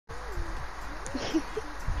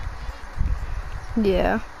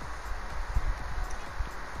Yeah.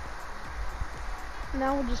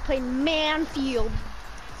 Now we're just playing Manfield.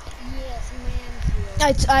 Yes,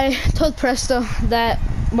 Manfield. I told Presto that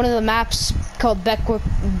one of the maps called Beck.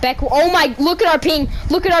 Oh my! Look at our ping!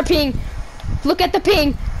 Look at our ping! Look at the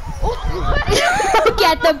ping! Look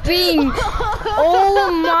at the ping!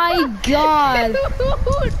 Oh my god!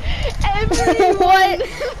 What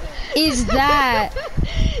is that?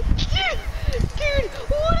 Dude,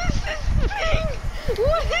 what is this thing?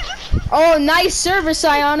 What is this? Oh, nice server,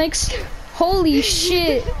 Pshyonix. Holy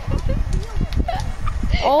shit.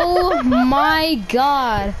 Oh my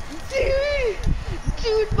god. Dude,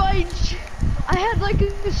 I had like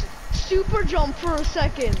this super jump for a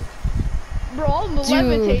second. Bro, I'm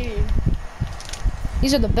levitating.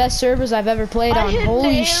 These are the best servers I've ever played on.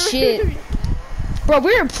 Holy shit. Bro,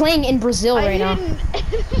 we're playing in Brazil right now.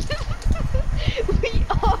 We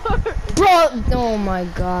are. Bro, oh my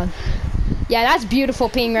god. Yeah, that's beautiful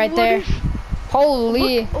ping right there.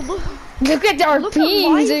 Holy. Look at our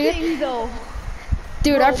pings, dude. Ping, though.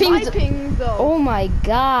 Dude, bro, our pings. My ping, though. Oh my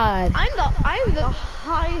god. I'm the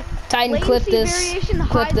high Titan, latency clip this. variation,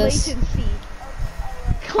 Clip high this. latency.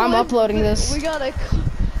 I'm uploading this. We gotta.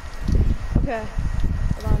 Okay.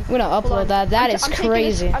 Hold on. I'm gonna upload that. That is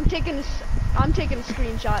crazy. I'm taking a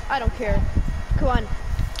screenshot. I don't care. Come on.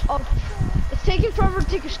 Oh, it's taking forever to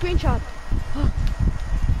take a screenshot.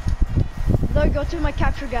 There we go to my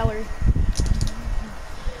capture gallery.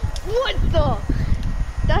 What the?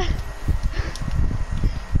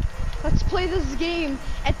 Let's play this game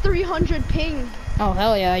at 300 ping. Oh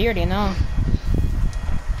hell yeah! You already know.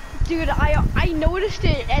 Dude, I noticed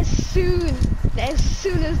it as soon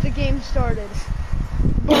as the game started.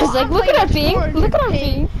 Bro, I was like, look at our ping. Look at our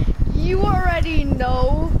ping. You already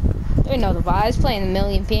know. You know the vibes. Playing a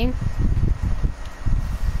million ping.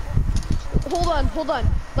 Hold on.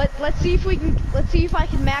 Let's see if I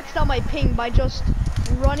can max out my ping by just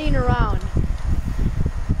running around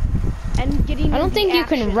and getting. I don't think you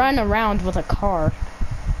action. can run around with a car.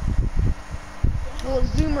 We'll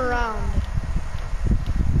zoom around.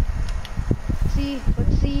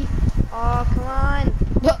 Let's see. Oh, come on.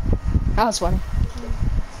 That was funny.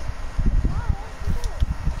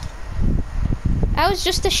 That was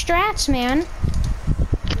just the strats, man.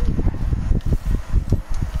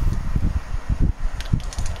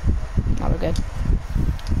 Oh, we're good.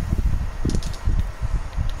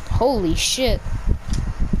 Holy shit.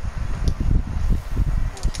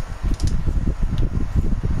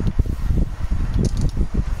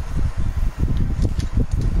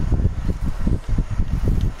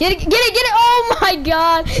 Get it, oh my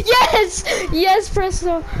god! Yes! Yes,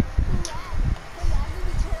 Presto!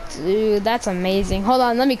 Dude, that's amazing. Hold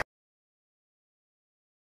on, let me